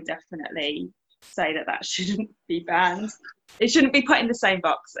 and I would definitely say that shouldn't be banned. It shouldn't be put in the same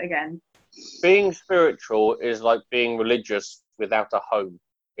box again. Being spiritual is like being religious without a home.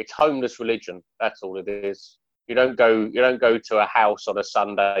 It's homeless religion. That's all it is. You don't go to a house on a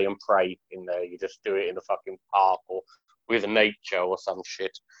Sunday and pray in there. You just do it in the fucking park or with nature or some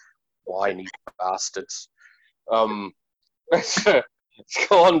shit. Whiny bastards. Let's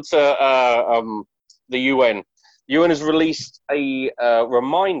go on to the UN. The UN has released a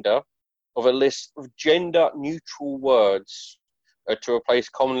reminder of a list of gender-neutral words to replace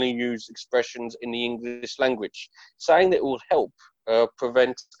commonly used expressions in the English language, saying that it will help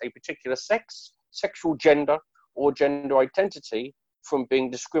prevent a particular sex, sexual gender, or gender identity from being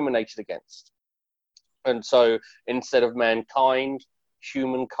discriminated against. And so instead of mankind,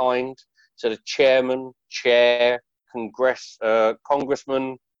 humankind, so the chairman, chair,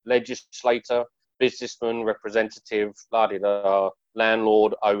 congressman, legislator, businessman, representative,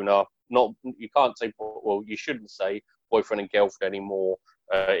 landlord, owner. Not, you can't say, well, you shouldn't say boyfriend and girlfriend anymore.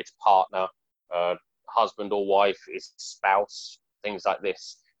 It's partner, husband or wife, it's spouse, things like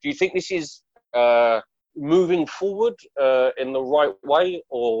this. Do you think this is moving forward in the right way,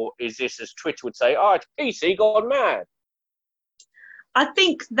 or is this, as Twitter would say, it's PC gone mad? I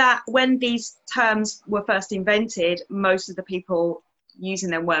think that when these terms were first invented, most of the people using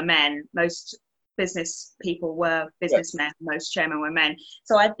them were men. Most business people were businessmen. Yes. Most chairmen were men.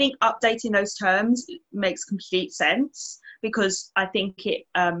 So I think updating those terms makes complete sense, because I think it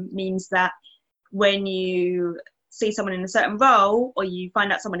means that when you see someone in a certain role, or you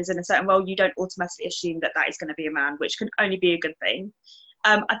find out someone is in a certain role, you don't automatically assume that is going to be a man, which can only be a good thing.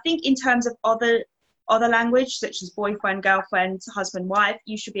 I think in terms of other language, such as boyfriend, girlfriend, husband, wife,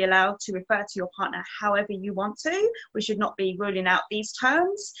 you should be allowed to refer to your partner however you want to. We should not be ruling out these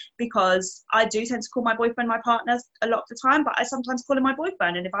terms, because I do tend to call my boyfriend my partner a lot of the time, but I sometimes call him my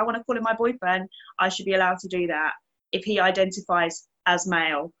boyfriend. And if I want to call him my boyfriend, I should be allowed to do that if he identifies as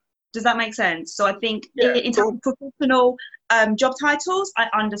male. Does that make sense? So I think in terms of professional job titles, I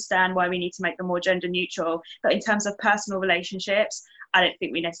understand why we need to make them more gender neutral. But in terms of personal relationships, I don't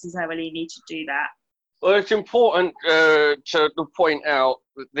think we necessarily need to do that. Well, it's important to point out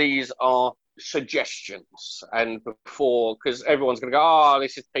that these are suggestions, and before, because everyone's going to go,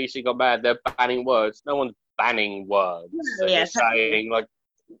 this is PC gone mad, they're banning words. No one's banning words. They're saying, like,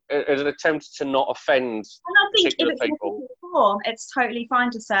 as an attempt to not offend particular people. It's totally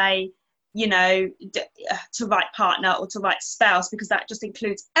fine to say, to write partner or to write spouse, because that just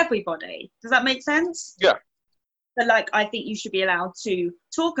includes everybody. Does that make sense? Yeah. But I think you should be allowed to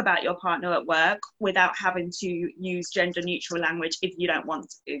talk about your partner at work without having to use gender neutral language if you don't want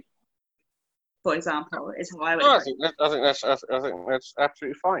to. For example, is how I would. I think that's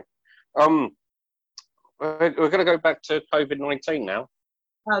absolutely fine. We're going to go back to COVID-19 now.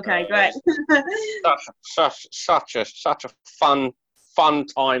 Okay, great. such a fun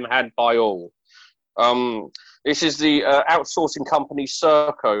time had by all. This is the outsourcing company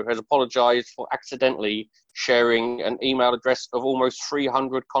Serco has apologised for accidentally sharing an email address of almost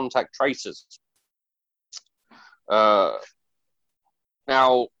 300 contact tracers. Now,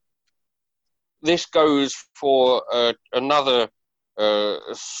 this goes for another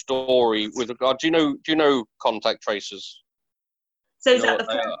story with regard. Do you know contact tracers? So is that the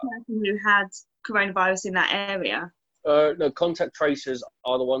first person who had coronavirus in that area? No, contact tracers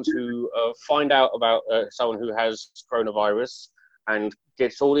are the ones who find out about someone who has coronavirus and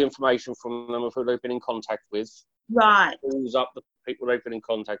gets all the information from them of who they've been in contact with. Right. Calls up the people they've been in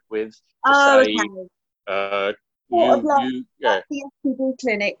contact with to say, the STD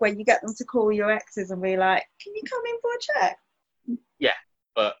clinic where you get them to call your exes and be like, can you come in for a check? Yeah,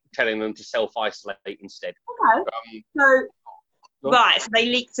 but telling them to self-isolate instead. Okay. So they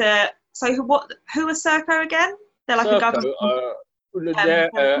leaked so who was Serco again? They're like Serco, a government. They're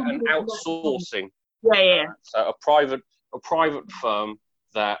an outsourcing. Yeah. So a private firm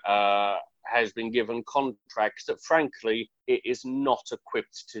that has been given contracts that, frankly, it is not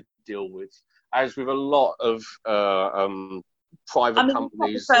equipped to deal with. As with a lot of private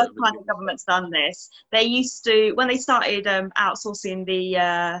companies. The first time the government's done this. They used to, when they started outsourcing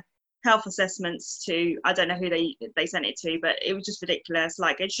the health assessments to, I don't know who they sent it to, but it was just ridiculous.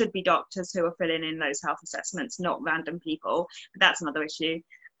 Like, it should be doctors who are filling in those health assessments, not random people. But that's another issue.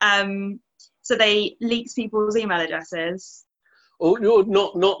 So they leaked people's email addresses. Oh, no,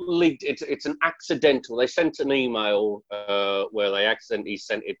 not leaked. It's an accidental. They sent an email where they accidentally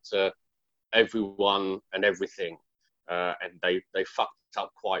sent it to everyone and everything, and they fucked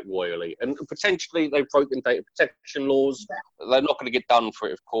up quite royally. And potentially they've broken data protection laws. They're not going to get done for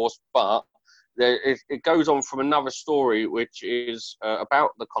it, of course, but it goes on from another story, which is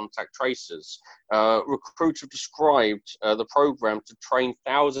about the contact tracers. Recruiter described the program to train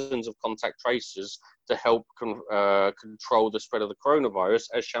thousands of contact tracers to help control the spread of the coronavirus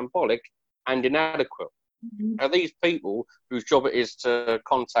as shambolic and inadequate. Now, these people whose job it is to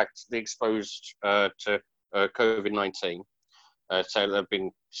contact the exposed to COVID-19, so they've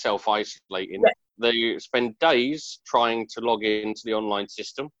been self-isolating, they spend days trying to log into the online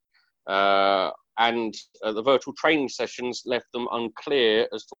system, and the virtual training sessions left them unclear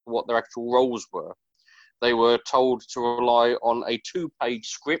as to what their actual roles were. They were told to rely on a 2-page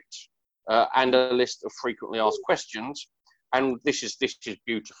script and a list of frequently asked questions. And this is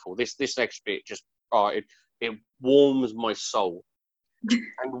beautiful. This next bit just it warms my soul.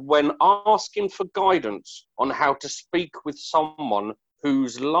 And when asking for guidance on how to speak with someone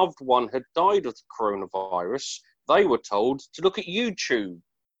whose loved one had died of the coronavirus, they were told to look at YouTube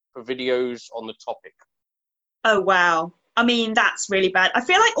for videos on the topic. Oh, wow. I mean, that's really bad. I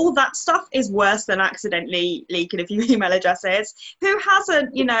feel like all that stuff is worse than accidentally leaking a few email addresses. Who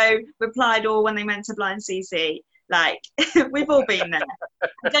hasn't, replied all when they meant to blind CC? Like, we've all been there.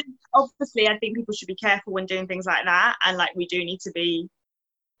 Obviously, I think people should be careful when doing things like that. And, like, we do need to be,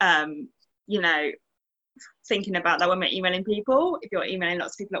 thinking about that when we're emailing people, if you're emailing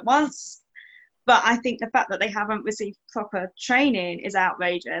lots of people at once. But I think the fact that they haven't received proper training is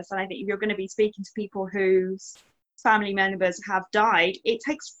outrageous. And I think if you're going to be speaking to people whose family members have died, it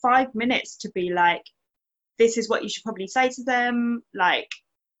takes 5 minutes to be like, this is what you should probably say to them. Like,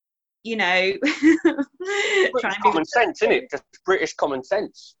 British common sense, isn't it? Just British common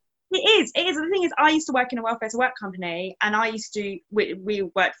sense. It is. And the thing is, I used to work in a welfare to work company, and we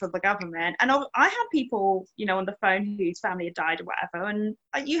worked for the government, and I had people, on the phone whose family had died or whatever, and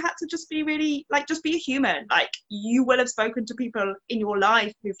you had to just be really, just be a human. Like, you will have spoken to people in your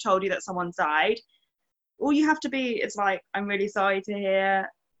life who've told you that someone's died. All you have to be is like, I'm really sorry to hear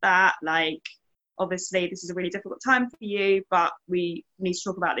that. Like, obviously, this is a really difficult time for you, but we need to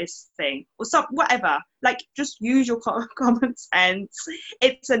talk about this thing or something, whatever. Like, just use your common sense.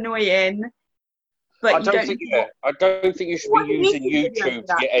 It's annoying, but I don't think you should be using YouTube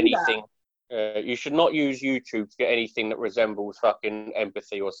to get anything. You should not use YouTube to get anything that resembles fucking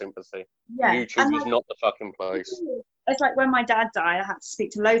empathy or sympathy. Yeah. YouTube is not the fucking place. It's like when my dad died, I had to speak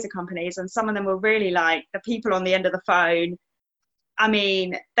to loads of companies, and some of them were really like, the people on the end of the phone, I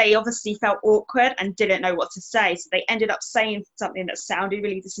mean, they obviously felt awkward and didn't know what to say. So they ended up saying something that sounded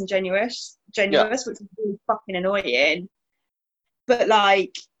really disingenuous, which was really fucking annoying. But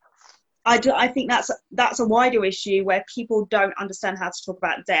like, I think that's a wider issue where people don't understand how to talk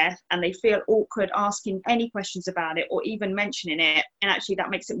about death, and they feel awkward asking any questions about it or even mentioning it. And actually that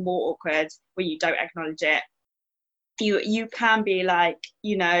makes it more awkward when you don't acknowledge it. You can be like,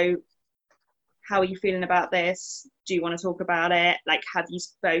 how are you feeling about this? Do you want to talk about it? Like, have you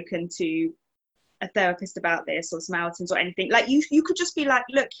spoken to a therapist about this, or Samaritans or anything? Like, you could just be like,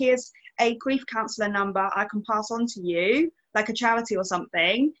 look, here's a grief counsellor number I can pass on to you, like a charity or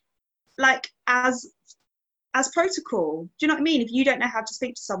something, like as protocol. Do you know what I mean? If you don't know how to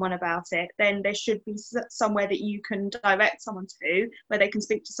speak to someone about it, then there should be somewhere that you can direct someone to, where they can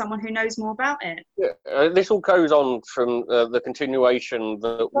speak to someone who knows more about it. Yeah, this all goes on from the continuation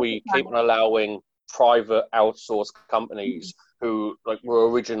that we keep on allowing private outsourced companies who were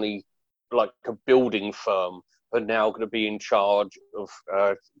originally like a building firm are now going to be in charge of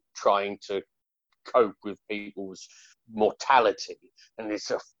trying to cope with people's mortality. And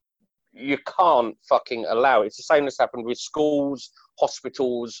you can't fucking allow it. It's the same that's happened with schools,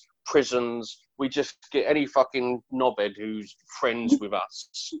 hospitals, prisons. We just get any fucking knobhead who's friends with us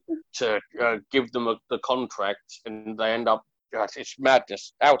to give them the contract, and they end up. It's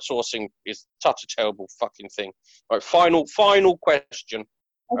madness. Outsourcing is such a terrible fucking thing. Right, final question.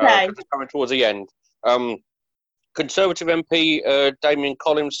 Okay. Coming towards the end. Conservative MP Damian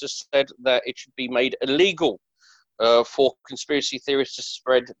Collins has said that it should be made illegal for conspiracy theorists to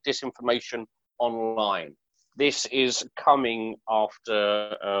spread disinformation online. This is coming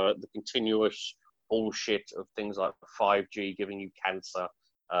after the continuous bullshit of things like 5G giving you cancer.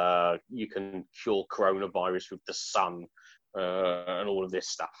 You can cure coronavirus with the sun, and all of this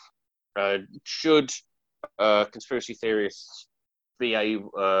stuff. Should conspiracy theorists be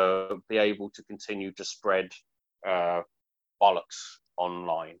able to continue to spread bollocks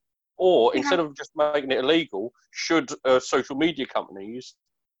online, Or instead of just making it illegal, should social media companies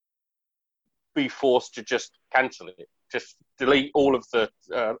be forced to just cancel it, just delete all the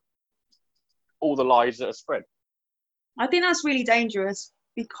lies that are spread? I think that's really dangerous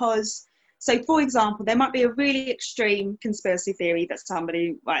because, so for example, there might be a really extreme conspiracy theory that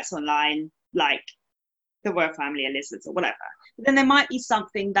somebody writes online, like the royal family are lizards or whatever. But then there might be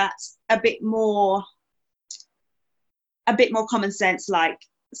something that's a bit more common sense, like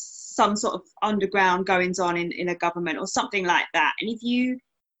some sort of underground goings on in a government or something like that. And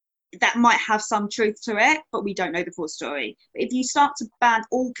that might have some truth to it, but we don't know the full story. But if you start to ban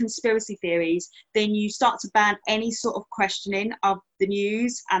all conspiracy theories, then you start to ban any sort of questioning of the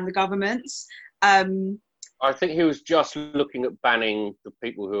news and the governments. I think he was just looking at banning the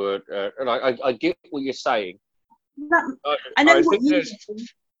people who are, and I get what you're saying. I know what you mean,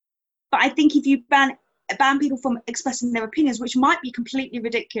 but I think if you ban people from expressing their opinions, which might be completely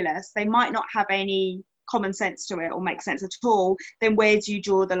ridiculous, they might not have any common sense to it or make sense at all, then where do you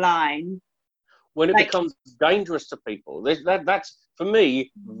draw the line? When it becomes dangerous to people, that's, for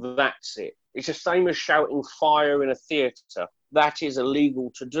me, that's it. It's the same as shouting fire in a theatre. That is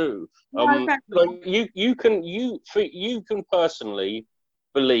illegal to do. You can personally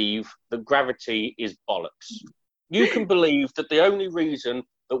believe that gravity is bollocks. You can believe that the only reason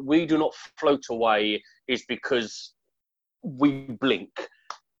that we do not float away is because we blink.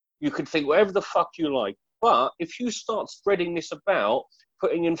 You can think whatever the fuck you like. But if you start spreading this about,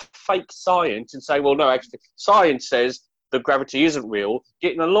 putting in fake science and say, well, no, actually, science says that gravity isn't real,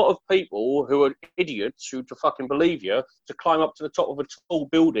 getting a lot of people who are idiots who to fucking believe you to climb up to the top of a tall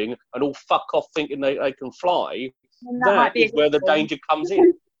building and all fuck off thinking they can fly, that is where the danger comes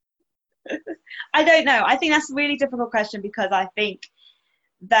in. I don't know. I think that's a really difficult question because I think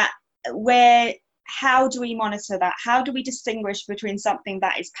that how do we monitor that? How do we distinguish between something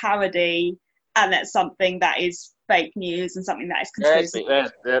that is parody and that's something that is fake news and something that is conspiracy?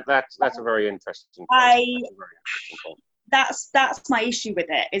 That's a very interesting point. That's my issue with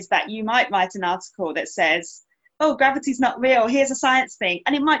it, is that you might write an article that says, oh, gravity's not real, here's a science thing,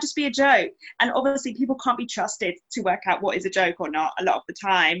 and it might just be a joke. And obviously people can't be trusted to work out what is a joke or not a lot of the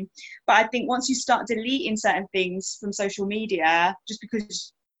time. But I think once you start deleting certain things from social media just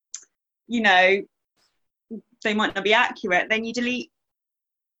because, they might not be accurate, then you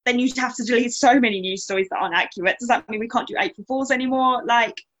have to delete so many news stories that aren't accurate. Does that mean we can't do April Fools anymore?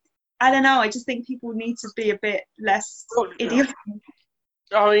 Like, I don't know. I just think people need to be a bit less idiotic.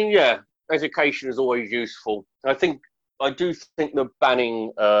 I mean, yeah, education is always useful. I do think that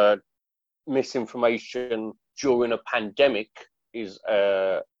banning misinformation during a pandemic is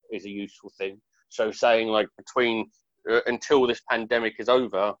a useful thing. So saying like between until this pandemic is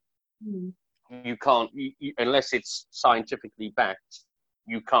over, you can't, unless it's scientifically backed,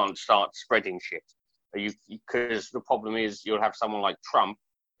 you can't start spreading shit. Because the problem is you'll have someone like Trump,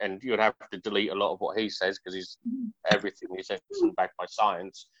 and you'd have to delete a lot of what he says because everything he says isn't backed by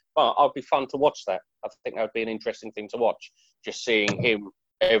science. But it'd be fun to watch that. I think that would be an interesting thing to watch. Just seeing him,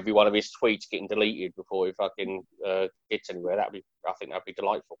 every one of his tweets getting deleted before he fucking gets anywhere. I think that'd be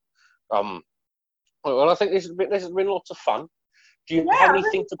delightful. Well, I think this has been lots of fun. Do you have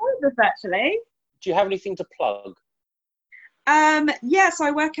anything to? Actually. Do you have anything to plug? So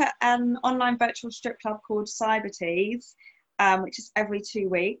I work at an online virtual strip club called Cybertees, which is every 2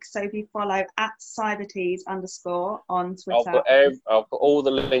 weeks. So if you follow @Cybertees_ on Twitter. I'll put all the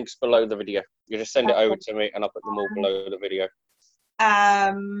links below the video. You just send it over to me and I'll put them all below the video.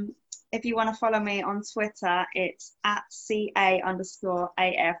 If you want to follow me on Twitter, it's @CA_AF_,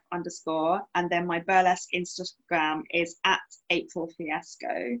 and then my burlesque Instagram is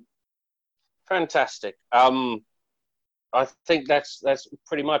 @AprilFiasco. Fantastic. I think that's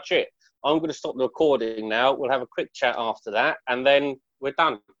pretty much it. I'm going to stop the recording now. We'll have a quick chat after that, and then we're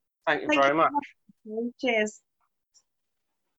done. Thank you very much. Cheers.